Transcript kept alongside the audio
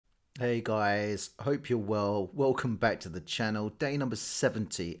Hey guys, hope you're well. Welcome back to the channel, day number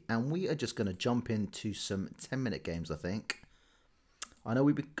 70, and we are just going to jump into some 10-minute games, I think. I know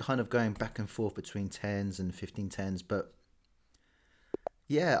we've been kind of going back and forth between 10s and 15-10s, but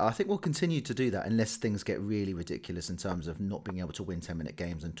yeah, I think we'll continue to do that unless things get really ridiculous in terms of not being able to win 10-minute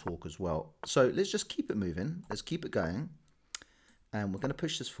games and talk as well. So let's just keep it moving. Let's keep it going, and we're going to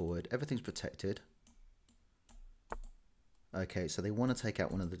push this forward. Everything's protected. Okay, so they want to take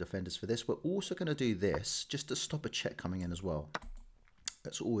out one of the defenders for this. We're also going to do this just to stop a check coming in as well.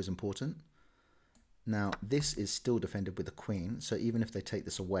 That's always important. Now, this is still defended with the queen, so even if they take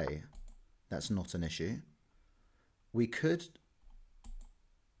this away, that's not an issue. We could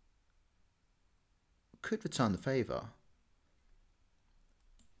return the favour.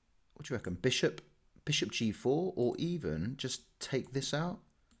 What do you reckon? Bishop g4, or even just take this out?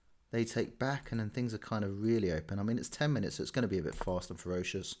 They take back and then things are kind of really open. I mean, it's 10 minutes, so it's going to be a bit fast and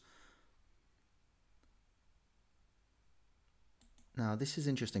ferocious. Now, this is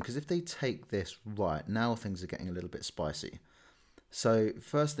interesting because if they take this right, now things are getting a little bit spicy. So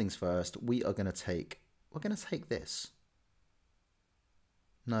first things first, we're going to take this.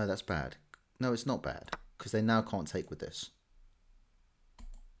 No, that's bad. No, it's not bad because they now can't take with this.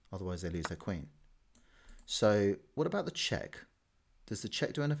 Otherwise, they lose their queen. So what about the check? Does the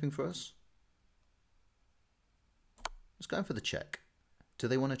check do anything for us? Let's go in for the check. Do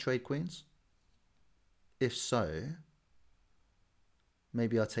they want to trade queens? If so,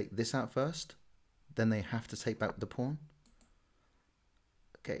 maybe I'll take this out first. Then they have to take back the pawn.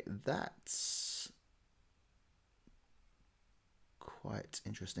 Okay, that's quite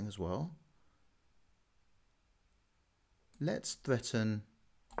interesting as well. Let's threaten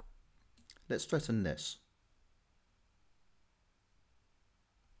this.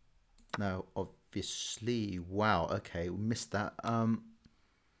 Now, obviously, wow, okay, we missed that. How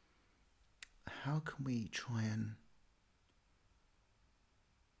can we try and...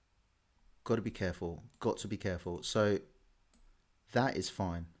 Got to be careful. Got to be careful. So, that is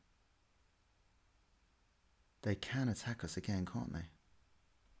fine. They can attack us again, can't they?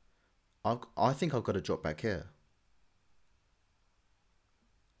 I think I've got to drop back here.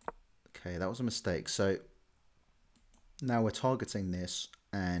 Okay, that was a mistake. So, now we're targeting this,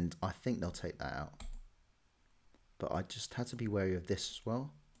 and I think they'll take that out. But I just had to be wary of this as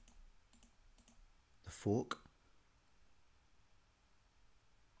well. The fork.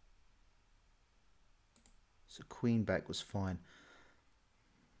 So queen back was fine.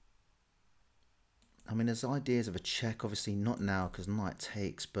 I mean, there's ideas of a check, obviously not now because knight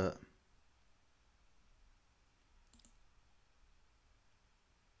takes, but...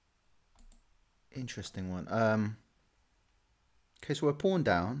 Interesting one. Okay, so we're pawn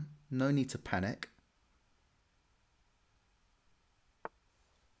down. No need to panic.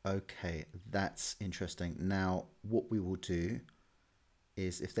 Okay, that's interesting. Now, what we will do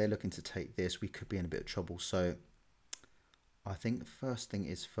is if they're looking to take this, we could be in a bit of trouble. So I think the first thing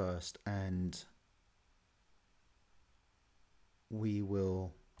is first, and we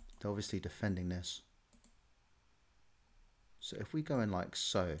will, they're obviously defending this. So if we go in like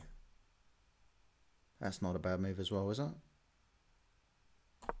so, that's not a bad move as well, is it?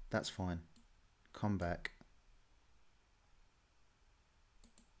 That's fine. Come back.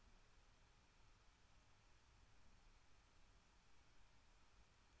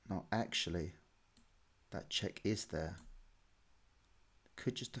 Now, actually, that check is there.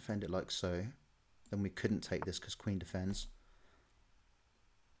 Could just defend it like so. Then we couldn't take this because queen defends.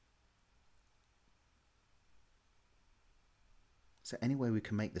 Is there any way we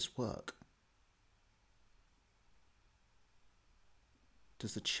can make this work?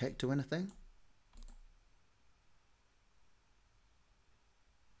 Does the check do anything?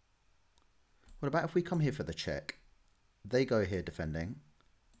 What about if we come here for the check? They go here defending.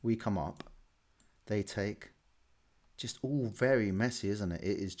 We come up. They take. Just all very messy, isn't it?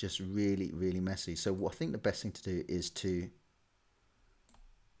 It is just really, really messy. So what I think the best thing to do is to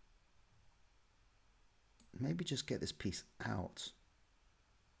maybe just get this piece out.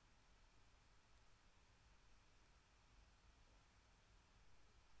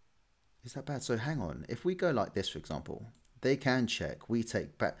 Is that bad? So hang on. If we go like this, for example, they can check. We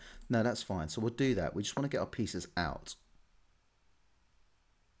take back. No, that's fine. So we'll do that. We just want to get our pieces out.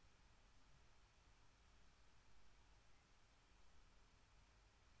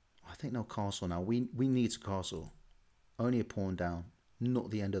 I think they'll castle now. We need to castle. Only a pawn down.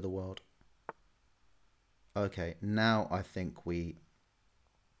 Not the end of the world. Okay, now I think we...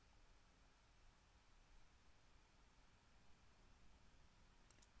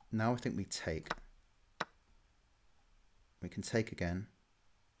 Now I think we take. We can take again.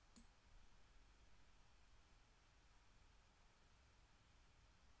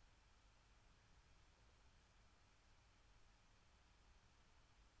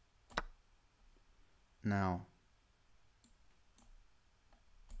 Now,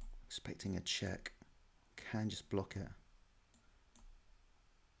 expecting a check. Can just block it.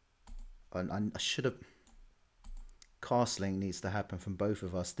 And I should have... Castling needs to happen from both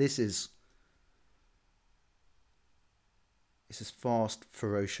of us. This is fast,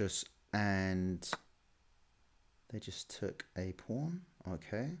 ferocious, and they just took a pawn.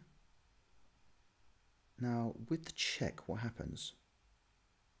 Okay. Now, with the check, what happens?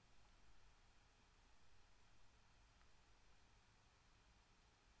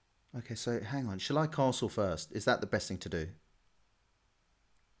 Okay, so hang on. Shall I castle first? Is that the best thing to do?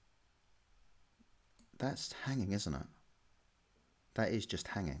 That's hanging, isn't it? That is just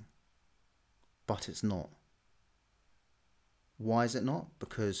hanging. But it's not. Why is it not?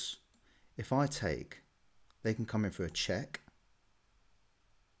 Because if I take, they can come in for a check.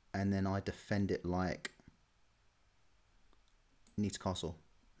 And then I defend it like... Need to castle.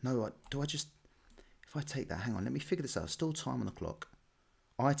 No, do I just... If I take that, hang on, let me figure this out. Still time on the clock.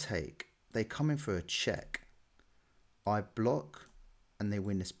 I take, they come in for a check. I block, and they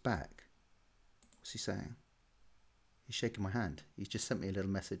win this back. What's he saying? He's shaking my hand. He's just sent me a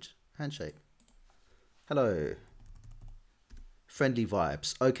little message. Handshake. Hello. Friendly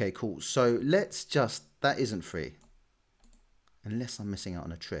vibes. Okay, cool. So let's just... That isn't free. Unless I'm missing out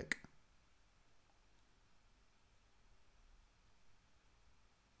on a trick.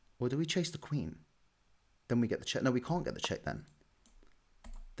 Or do we chase the queen? Then we get the check. No, we can't get the check then.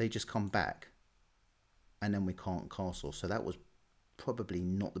 They just come back. And then we can't castle. So that was probably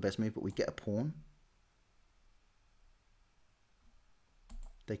not the best move, but we get a pawn.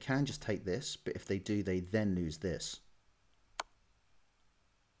 They can just take this, but if they do, they then lose this.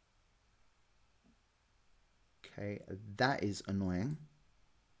 Okay, that is annoying.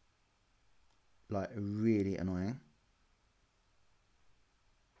 Like, really annoying.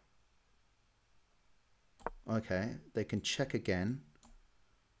 Okay, they can check again.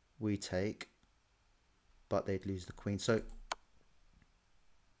 We take, but they'd lose the queen. So,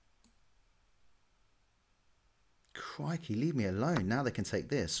 crikey, leave me alone. Now they can take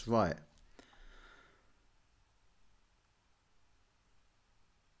this. Right.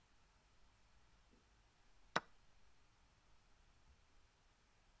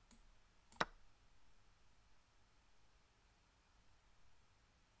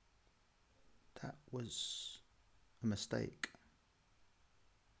 That was a mistake.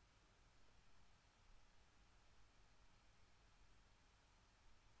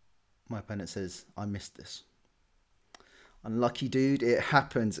 My opponent says, I missed this. Unlucky, dude. It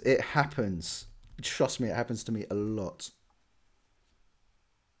happens. It happens. Trust me, it happens to me a lot.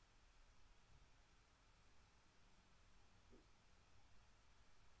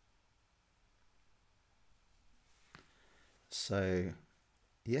 So,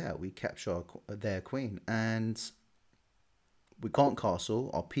 yeah, we capture their queen. And we can't castle.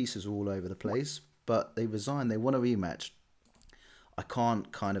 Our pieces are all over the place. But they resign. They want a rematch. I can't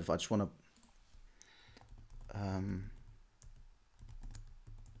kind of... I just want to...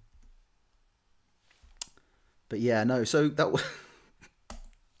 But yeah, no, so that was...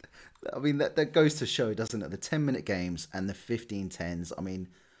 I mean, that goes to show, doesn't it? The 10-minute games and the 15-10s, I mean,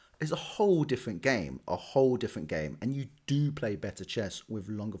 it's a whole different game. A whole different game. And you do play better chess with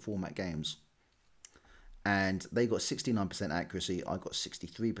longer format games. And they got 69% accuracy. I got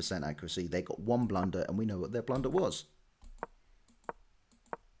 63% accuracy. They got one blunder, and we know what their blunder was.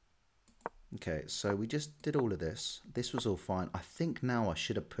 Okay, so we just did all of this. This was all fine. I think now I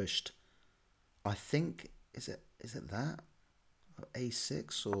should have pushed... I think... Is it that?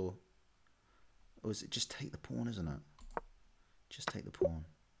 A6 or is it just take the pawn, isn't it? Just take the pawn.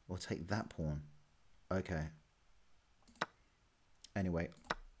 Or take that pawn. Okay. Anyway.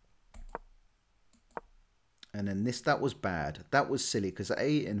 And then this, that was bad. That was silly because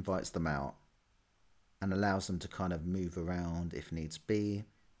A invites them out and allows them to kind of move around if needs be.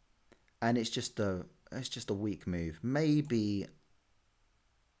 And it's just a weak move. Maybe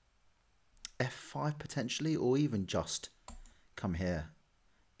F5 potentially, or even just come here,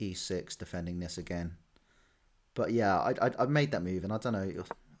 E6, defending this again. But yeah, I made that move, and I don't know, I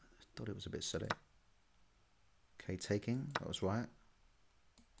thought it was a bit silly. Okay, taking, that was right.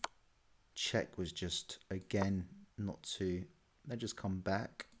 Check was just, again, not to, they just come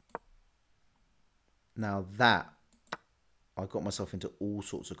back. Now that, I got myself into all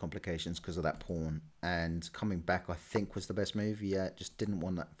sorts of complications because of that pawn, and coming back I think was the best move. Yeah, just didn't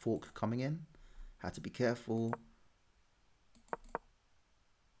want that fork coming in. Had to be careful.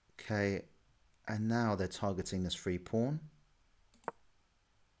 Okay, and now they're targeting this free pawn.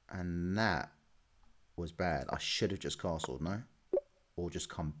 And that was bad. I should have just castled, no? Or just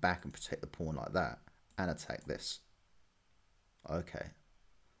come back and protect the pawn like that. and attack this. Okay.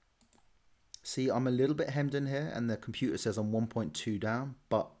 See, I'm a little bit hemmed in here, and the computer says I'm 1.2 down,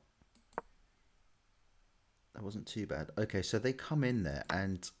 but that wasn't too bad. Okay, so they come in there,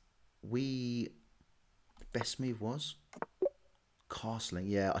 and best move was castling.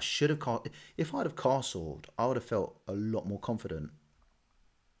 Yeah, I should have if I'd have castled, I would have felt a lot more confident.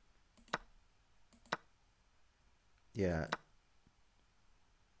 Yeah.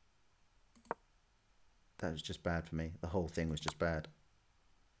 That was just bad for me. The whole thing was just bad.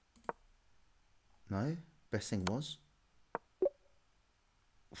 No, best thing was.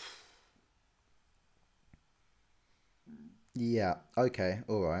 Yeah, okay,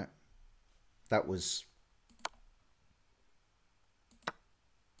 all right. That was...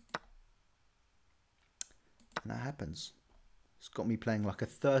 And that happens. It's got me playing like a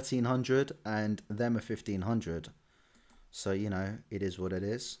 1300 and them a 1500. So, you know, it is what it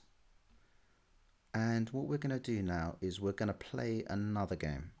is. And what we're going to do now is we're going to play another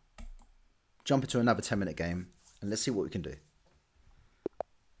game. Jump into another 10-minute game and let's see what we can do.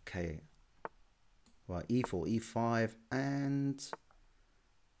 Okay. Right, e4, e5, and...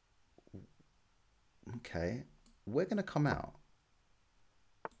 Okay. We're going to come out.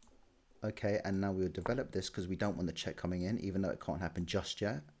 Okay, and now we'll develop this because we don't want the check coming in, even though it can't happen just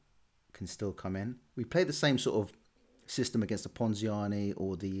yet. It can still come in. We play the same sort of system against the Ponziani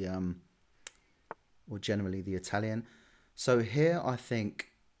or the... or generally the Italian. So here I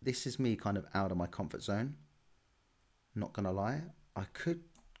think this is me kind of out of my comfort zone. Not gonna lie. I could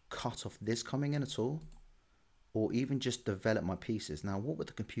cut off this coming in at all, or even just develop my pieces. Now what would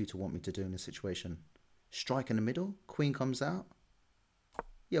the computer want me to do in this situation? Strike in the middle, queen comes out.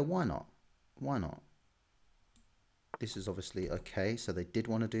 Yeah, why not? Why not? This is obviously okay, so they did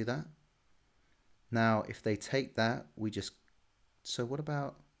want to do that. Now if they take that, we just... So what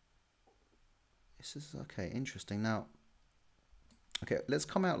about... This is okay, interesting. Now, okay, let's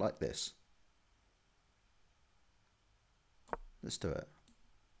come out like this. Let's do it.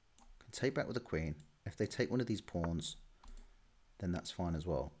 Can take back with the queen. If they take one of these pawns, then that's fine as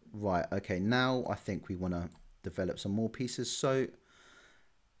well. Right, okay, now I think we want to develop some more pieces. So,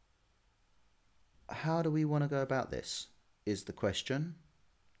 how do we want to go about this is the question.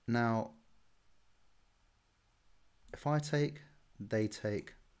 Now, if I take, they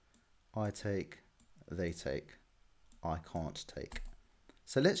take, I take, they take, I can't take.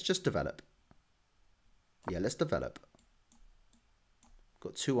 So let's just develop. Yeah, let's develop.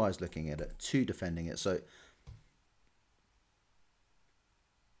 Got two eyes looking at it, two defending it. So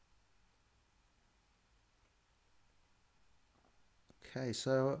okay,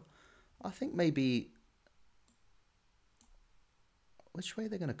 so I think maybe which way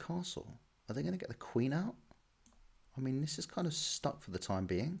they're going to castle? Are they going to get the queen out? I mean, this is kind of stuck for the time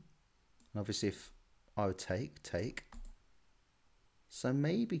being. And obviously if I would take. So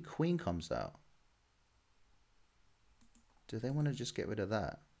maybe queen comes out. Do they want to just get rid of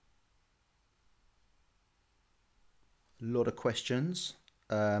that? A lot of questions.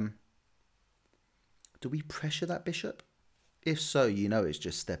 Do we pressure that bishop? If so, you know it's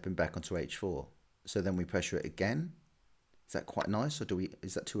just stepping back onto h4. So then we pressure it again. Is that quite nice, or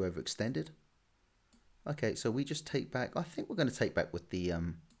is that too overextended? Okay, so we just take back. I think we're going to take back with the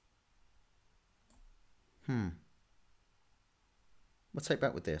we'll take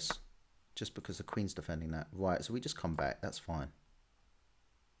back with this, just because the queen's defending that. Right, so we just come back. That's fine.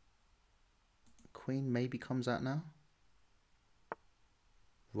 Queen maybe comes out now.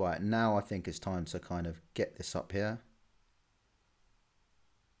 Right, now I think it's time to kind of get this up here.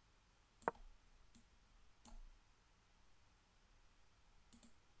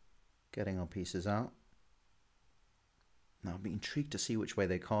 Getting our pieces out. Now I'll be intrigued to see which way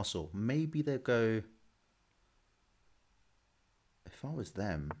they castle. Maybe they'll go... If I was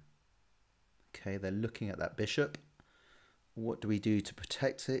them... Okay, they're looking at that bishop. What do we do to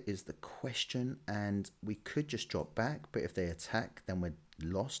protect it is the question, and we could just drop back, but if they attack, then we're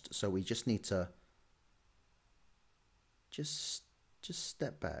lost. So we just need to just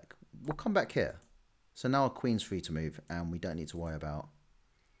step back. We'll come back here. So now our queen's free to move, and we don't need to worry about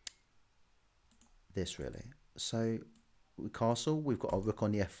this really. So we castle, we've got our rook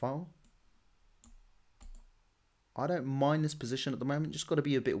on the f file. I don't mind this position at the moment, just got to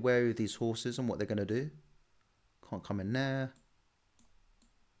be a bit wary of these horses and what they're going to do. Can't come in there.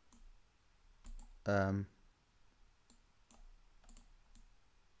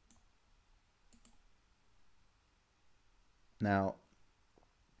 Now,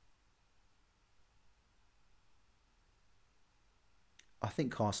 I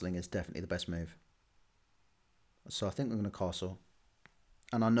think castling is definitely the best move. So I think we're going to castle.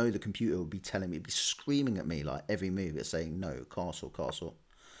 And I know the computer would be telling me, it'd be screaming at me like every move. It's saying, no, castle, castle.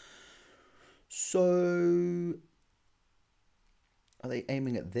 So, are they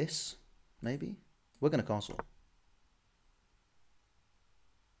aiming at this? Maybe? We're going to castle.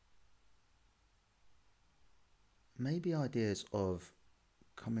 Maybe ideas of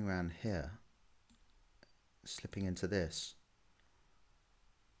coming around here, slipping into this,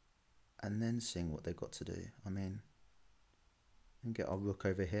 and then seeing what they've got to do. I mean, and get our rook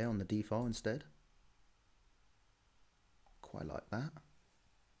over here on the d file instead. Quite like that.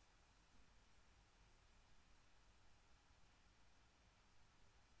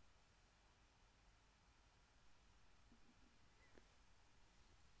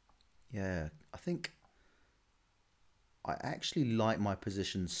 Yeah, I think I actually like my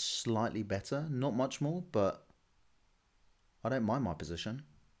position slightly better. Not much more, but I don't mind my position.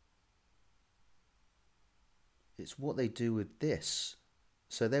 It's what they do with this.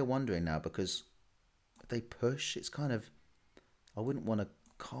 So they're wondering now, because if they push, it's kind of, I wouldn't want a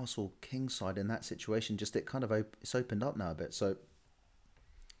castle kingside in that situation. Just it kind of it's opened up now a bit. So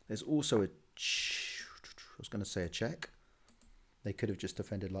there's also I was going to say a check. They could have just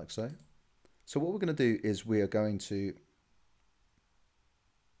defended like so. So what we're going to do is we are going to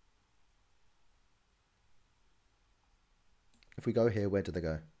if we go here, where do they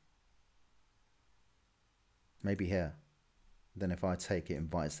go? Maybe here. Then if I take it,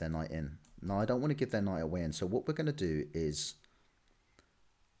 invites their knight in. Now I don't want to give their knight away in. So what we're going to do is,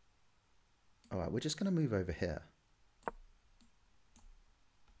 all right, we're just going to move over here.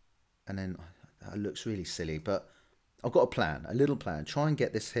 And then that looks really silly, but I've got a plan, a little plan. Try and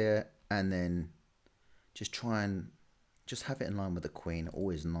get this here, and then just try and just have it in line with the queen.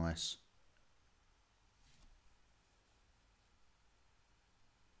 Always nice.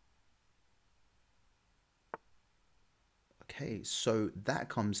 Okay, so that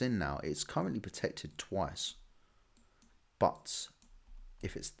comes in now. It's currently protected twice. But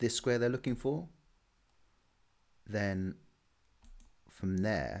if it's this square they're looking for, then from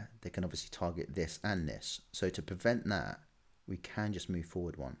there, they can obviously target this and this. So to prevent that, we can just move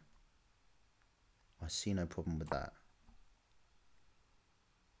forward one. I see no problem with that.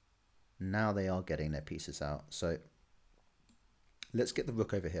 Now they are getting their pieces out. So let's get the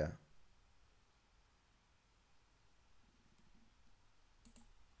rook over here.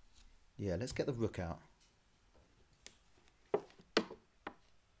 Yeah, let's get the rook out.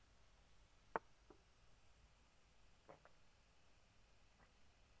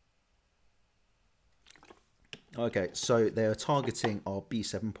 Okay, so they're targeting our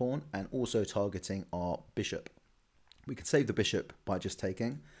b7 pawn and also targeting our bishop. We could save the bishop by just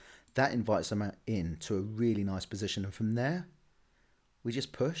taking. That invites them in to a really nice position. And from there, we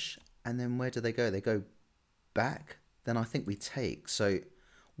just push. And then where do they go? They go back. Then I think we take. So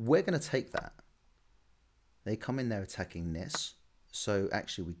we're going to take that. They come in there attacking this. So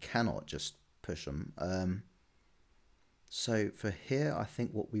actually we cannot just push them. So for here, I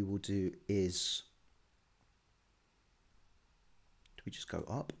think what we will do is, do we just go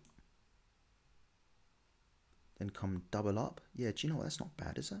up? Then come double up? Yeah, do you know what? That's not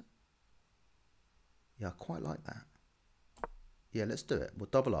bad, is it? Yeah, I quite like that. Yeah, let's do it. We'll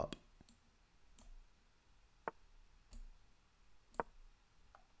double up.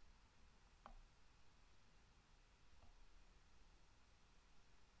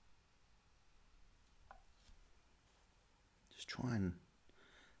 Just try and...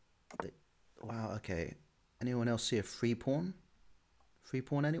 Wow, okay. Anyone else see a free pawn? Free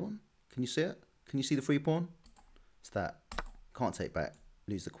pawn, anyone? Can you see it? Can you see the free pawn? It's that. Can't take back.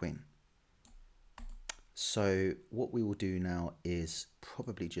 Lose the queen. So what we will do now is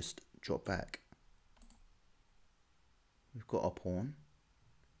probably just drop back. We've got our pawn.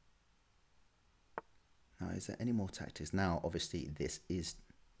 Now, is there any more tactics? Now, obviously, this is,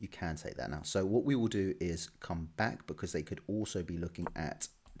 you can take that now. So what we will do is come back, because they could also be looking at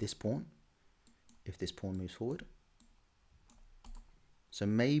this pawn if this pawn moves forward. So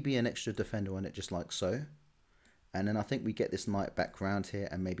maybe an extra defender on it, just like so. And then I think we get this knight back round here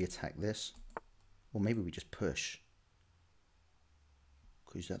and maybe attack this. Or maybe we just push.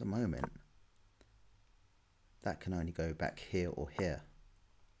 Because at the moment, that can only go back here or here.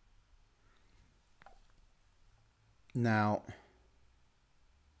 Now,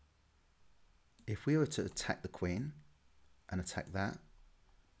 if we were to attack the queen and attack that,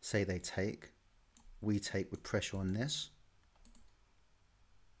 say they take, we take with pressure on this.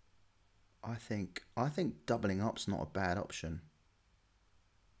 I think doubling up's not a bad option.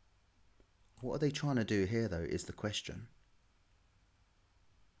 What are they trying to do here, though, is the question.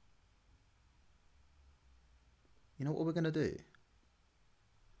 You know what we're going to do?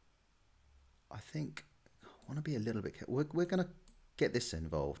 I think I want to be a little bit careful. We're going to get this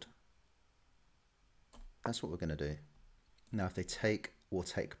involved. That's what we're going to do. Now, if they take, we'll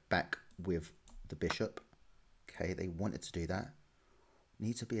take back with the bishop. Okay, they wanted to do that.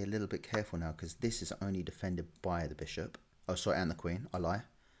 Need to be a little bit careful now because this is only defended by the bishop. Oh, sorry, and the queen. I lie.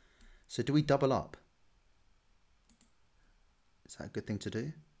 So do we double up? Is that a good thing to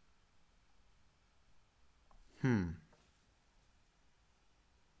do?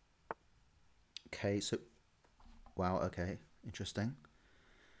 Okay, so wow, okay, interesting.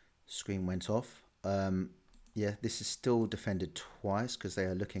 Screen went off. Yeah, this is still defended twice because they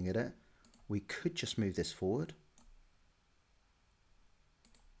are looking at it. We could just move this forward.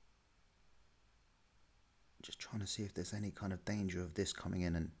 Just trying to see if there's any kind of danger of this coming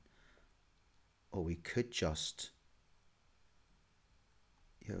in, and or we could just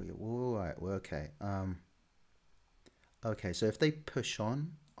yeah, all right, we're okay. Okay, so if they push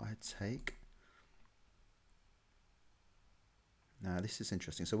on, I take. Now this is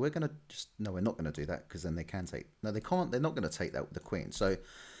interesting. So we're gonna just no, we're not gonna do that because then they can take. No, they can't. They're not gonna take that with the queen. So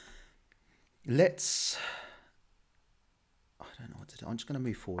let's. I don't know what to do. I'm just gonna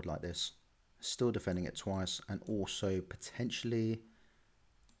move forward like this, still defending it twice, and also potentially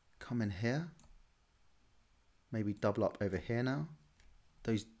come in here. Maybe double up over here now.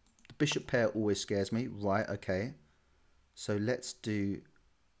 The bishop pair always scares me. Right. Okay. So let's do.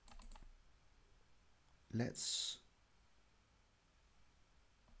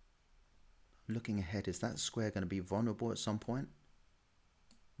 Looking ahead, is that square going to be vulnerable at some point?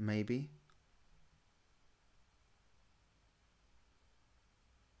 Maybe.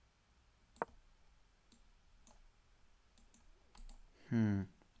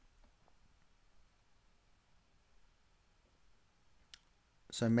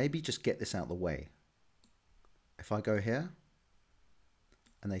 So maybe just get this out of the way. If I go here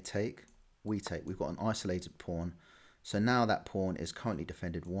and they take, we take. We've got an isolated pawn. So now that pawn is currently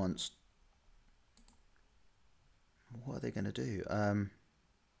defended once. What are they going to do?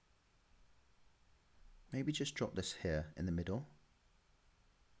 Maybe just drop this here in the middle.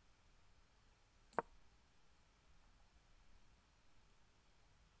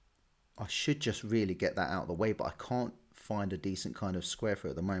 I should just really get that out of the way, but I can't find a decent kind of square for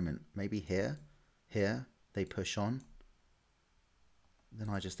it at the moment. Maybe here, they push on. Then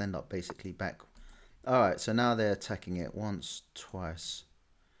I just end up basically back. All right, so now they're attacking it once, twice.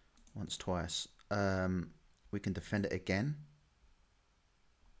 We can defend it again.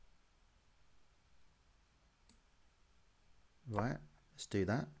 Right, let's do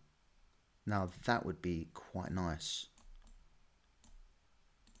that. Now that would be quite nice.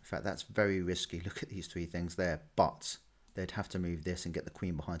 In fact, that's very risky. Look at these three things there, but they'd have to move this and get the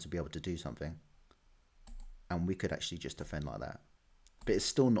queen behind to be able to do something. And we could actually just defend like that. But it's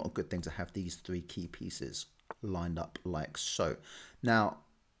still not a good thing to have these three key pieces lined up like so. Now,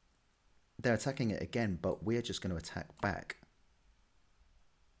 they're attacking it again, but we're just going to attack back.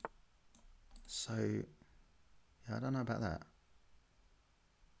 So, yeah, I don't know about that.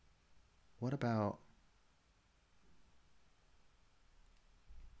 What about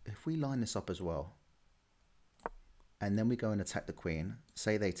if we line this up as well, and then we go and attack the queen,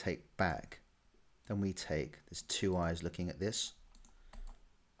 say they take back, then we take, there's two eyes looking at this.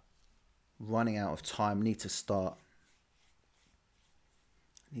 Running out of time, need to start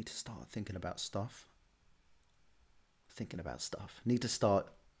thinking about stuff. Need to start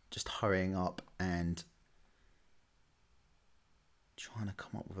just hurrying up and trying to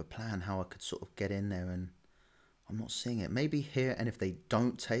come up with a plan how I could sort of get in there, and I'm not seeing it. Maybe here, and if they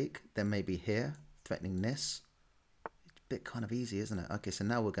don't take, then maybe here, threatening this. It's a bit kind of easy, isn't it? Okay, so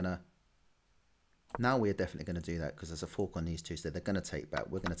now we're definitely gonna do that because there's a fork on these two, so they're gonna take back.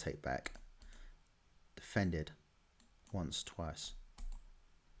 We're gonna take back. Defended once, twice.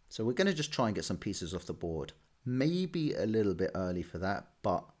 So we're gonna just try and get some pieces off the board. Maybe a little bit early for that,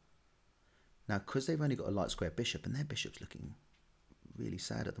 but now because they've only got a light square bishop, and their bishop's looking really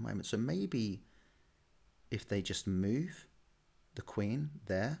sad at the moment. So maybe if they just move the queen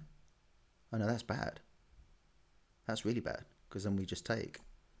there. Oh no, that's bad. That's really bad because then we just take.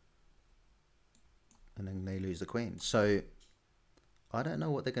 And then they lose the queen. So I don't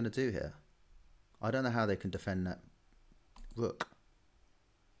know what they're going to do here. I don't know how they can defend that rook.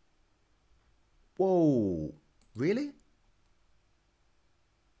 Whoa, really?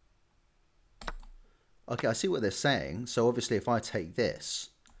 Okay, I see what they're saying. So obviously if I take this,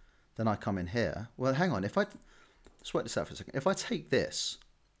 then I come in here. Well, hang on. Let's work this out for a second. If I take this,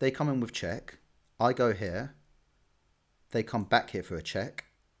 they come in with check. I go here. They come back here for a check.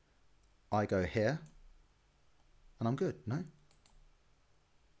 I go here. And I'm good, no?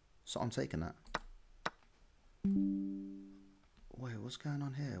 So I'm taking that. Wait, what's going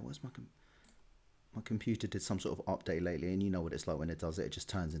on here? Where's my computer did some sort of update lately, and you know what it's like when it does it. It just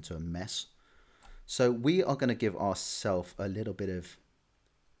turns into a mess. So we are going to give ourselves a little bit of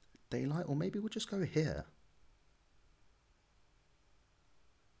daylight, or maybe we'll just go here.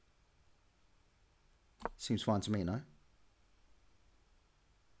 Seems fine to me, no?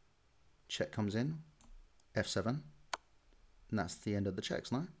 Check comes in, F7, and that's the end of the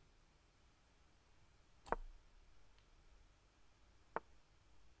checks, no?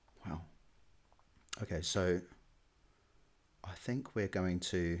 Wow. Okay, so I think we're going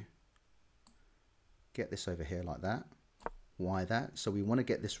to get this over here like that. Why that? So we want to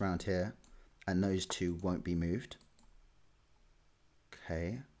get this round here, and those two won't be moved.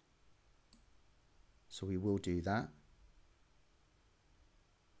 Okay. So we will do that.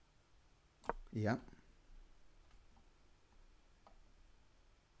 Yeah.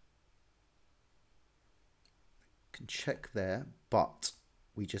 Can check there, but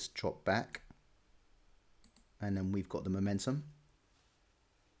we just drop back, and then we've got the momentum.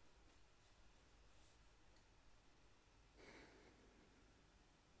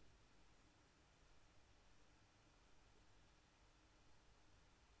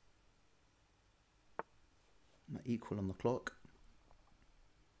 Equal on the clock.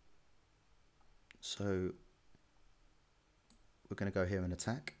 So we're going to go here and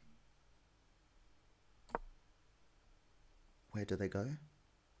attack. Where do they go?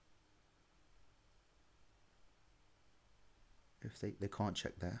 If they can't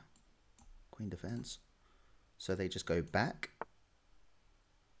check there. Queen defense. So they just go back.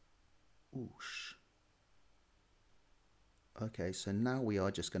 Oosh. Okay, so now we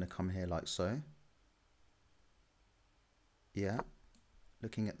are just going to come here like so. Yeah,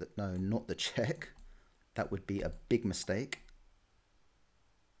 looking at the, no, not the check. That would be a big mistake.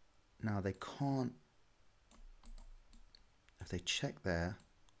 Now they can't, if they check there,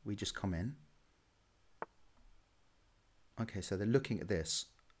 we just come in. Okay, so they're looking at this.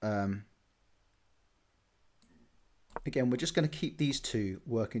 Again, we're just going to keep these two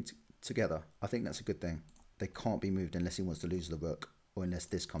working together. I think that's a good thing. They can't be moved unless he wants to lose the rook, or unless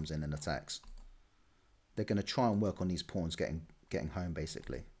this comes in and attacks. They're going to try and work on these pawns getting home,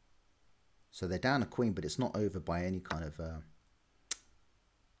 basically. So they're down a queen, but it's not over by any kind of...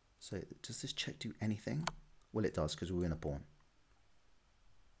 So does this check do anything? Well, it does, because we win a pawn.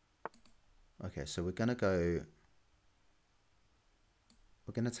 Okay, so we're going to go...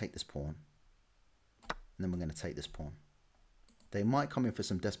 We're going to take this pawn. And then we're going to take this pawn. They might come in for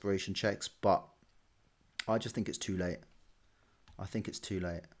some desperation checks, but I just think it's too late. I think it's too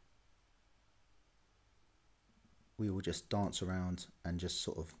late. We will just dance around and just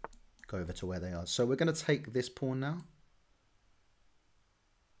sort of go over to where they are. So we're going to take this pawn now.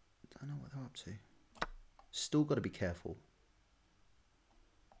 Don't know what they're up to. Still got to be careful.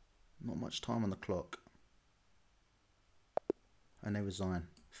 Not much time on the clock. And they resign.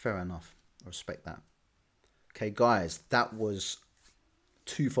 Fair enough. I respect that. Okay, guys, that was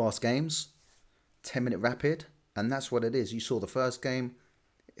 2 fast games. 10-minute rapid. And that's what it is. You saw the first game.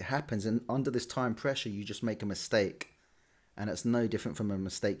 It happens, and under this time pressure you just make a mistake, and it's no different from a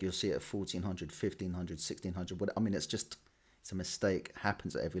mistake you'll see at 1400, 1500, 1600. I mean, it's a mistake. It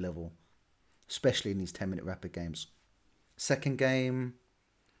happens at every level, especially in these 10-minute rapid games. Second game,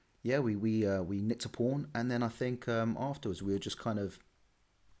 yeah, we nicked a pawn, and then I think afterwards we were just on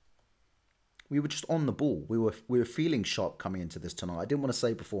the ball. We were feeling sharp coming into this tonight. I didn't want to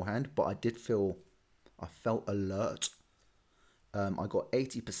say beforehand, but I felt alert. I got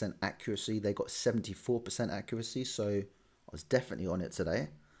 80% accuracy. They got 74% accuracy. So I was definitely on it today.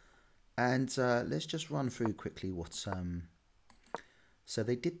 And let's just run through quickly what... So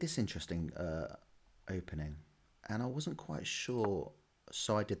they did this interesting opening. And I wasn't quite sure.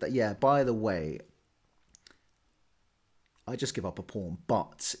 So I did that. Yeah, by the way, I just give up a pawn.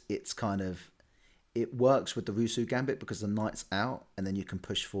 But it's kind of... It works with the Rusu Gambit because the knight's out. And then you can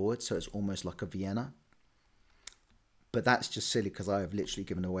push forward. So it's almost like a Vienna. But that's just silly because I have literally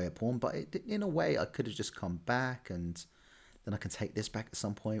given away a pawn. But in a way, I could have just come back, and then I can take this back at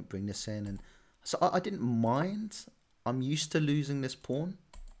some point, bring this in. And so I didn't mind. I'm used to losing this pawn.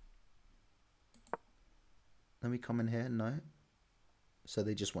 Then we come in here. No. So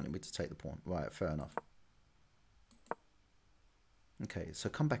they just wanted me to take the pawn. Right, fair enough. Okay, so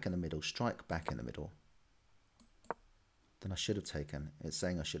come back in the middle. Strike back in the middle. Then I should have taken. It's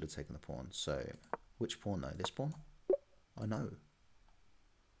saying I should have taken the pawn. So which pawn though? This pawn? I know.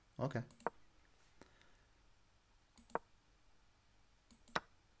 Okay.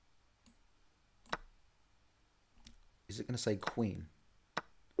 Is it going to say queen?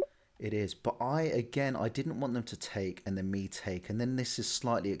 It is, but I didn't want them to take and then me take, and then this is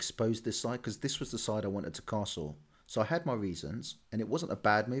slightly exposed this side because this was the side I wanted to castle. So I had my reasons, and it wasn't a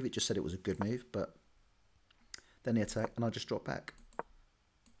bad move. It just said it was a good move, but then the attack, and I just dropped back.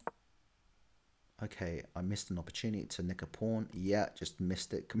 Okay, I missed an opportunity to nick a pawn. Yeah, just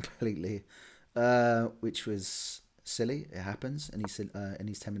missed it completely, which was silly. It happens in these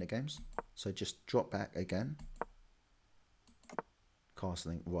 10-minute games. So just drop back again.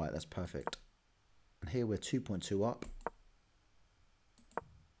 Castling, right, that's perfect. And here we're 2.2 up.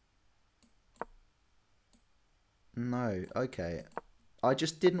 No, okay. I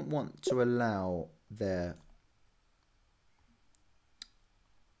just didn't want to allow their...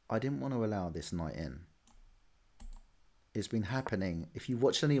 I didn't want to allow this knight in. It's been happening. If you've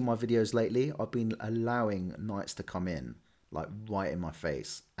watched any of my videos lately, I've been allowing knights to come in, like right in my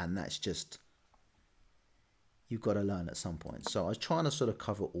face. And that's just... You've got to learn at some point. So I was trying to sort of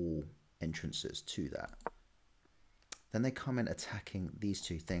cover all entrances to that. Then they come in attacking these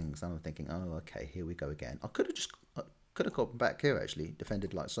two things. And I'm thinking, oh, okay, here we go again. I could have got back here, actually,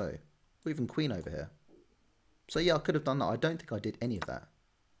 defended like so. Or even queen over here. So yeah, I could have done that. I don't think I did any of that.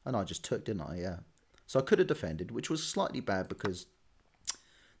 And I just took, didn't I? Yeah. So I could have defended, which was slightly bad because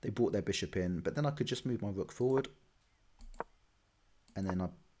they brought their bishop in. But then I could just move my rook forward. And then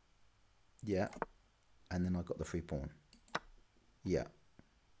yeah. And then I got the free pawn. Yeah.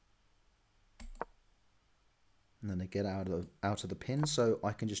 And then they get out of the pin, so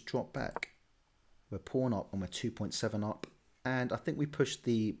I can just drop back. We're pawn up and we're 2.7 up. And I think we pushed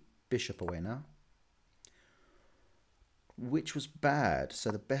the bishop away now. Which was bad. So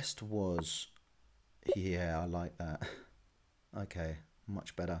the best was... Yeah, I like that. Okay,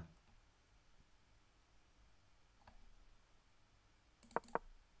 much better.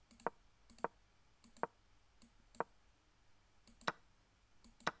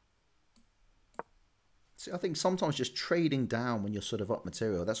 See, I think sometimes just trading down when you're sort of up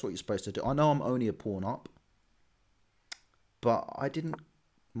material, that's what you're supposed to do. I know I'm only a pawn up, but I didn't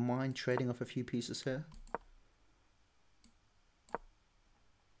mind trading off a few pieces here.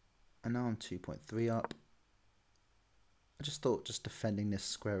 And now I'm 2.3 up. I just thought just defending this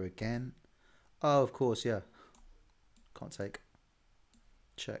square again. Oh, of course, yeah. Can't take.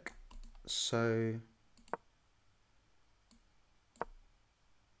 Check. So...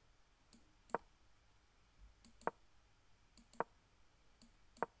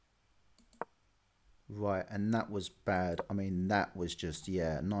 Right, and that was bad. I mean, that was just,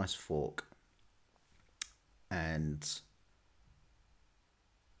 yeah, nice fork. And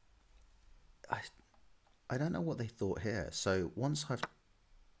I don't know what they thought here. So once I've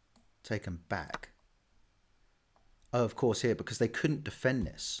taken back... Oh, of course, here, because they couldn't defend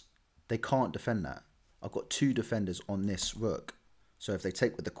this. They can't defend that. I've got two defenders on this rook. So if they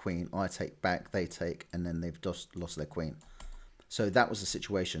take with the queen, I take back, they take, and then they've just lost their queen. So that was the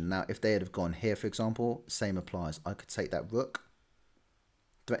situation. Now, if they had have gone here, for example, same applies. I could take that rook,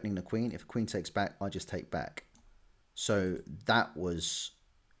 threatening the queen. If the queen takes back, I just take back. So that was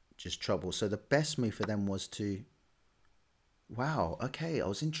just trouble. So the best move for them was to... Wow, okay, I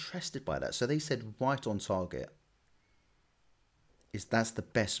was interested by that. So they said right on target. That's the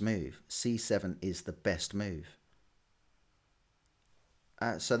best move. C7 is the best move.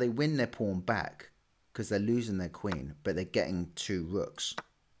 So they win their pawn back, because they're losing their queen, but they're getting two rooks.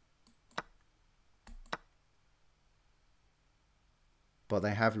 But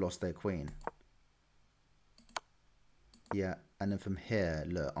they have lost their queen. Yeah, and then from here,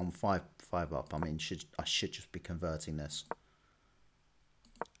 look, I'm 5 up. I mean, I should just be converting this.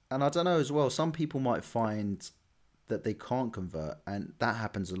 And I don't know as well, some people might find that they can't convert, and that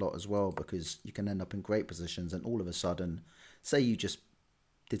happens a lot as well, because you can end up in great positions, and all of a sudden, say you just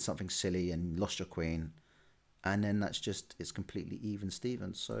did something silly and lost your queen, and then that's just, it's completely even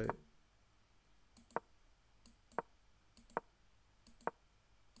Steven. So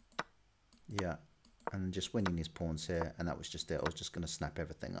yeah, and just winning these pawns here, and that was just it. I was just going to snap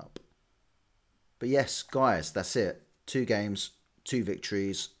everything up. But yes, guys, that's it. 2 games, 2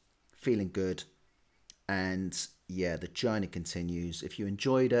 victories, feeling good. And yeah, the journey continues. If you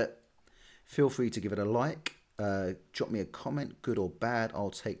enjoyed it, feel free to give it a like. Drop me a comment, good or bad.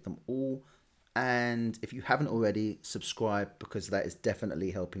 I'll take them all. And if you haven't already, subscribe, because that is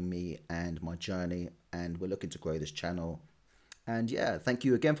definitely helping me and my journey. And we're looking to grow this channel. And yeah, thank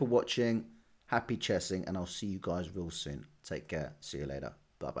you again for watching. Happy chessing, and I'll see you guys real soon. Take care. See you later.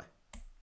 Bye-bye.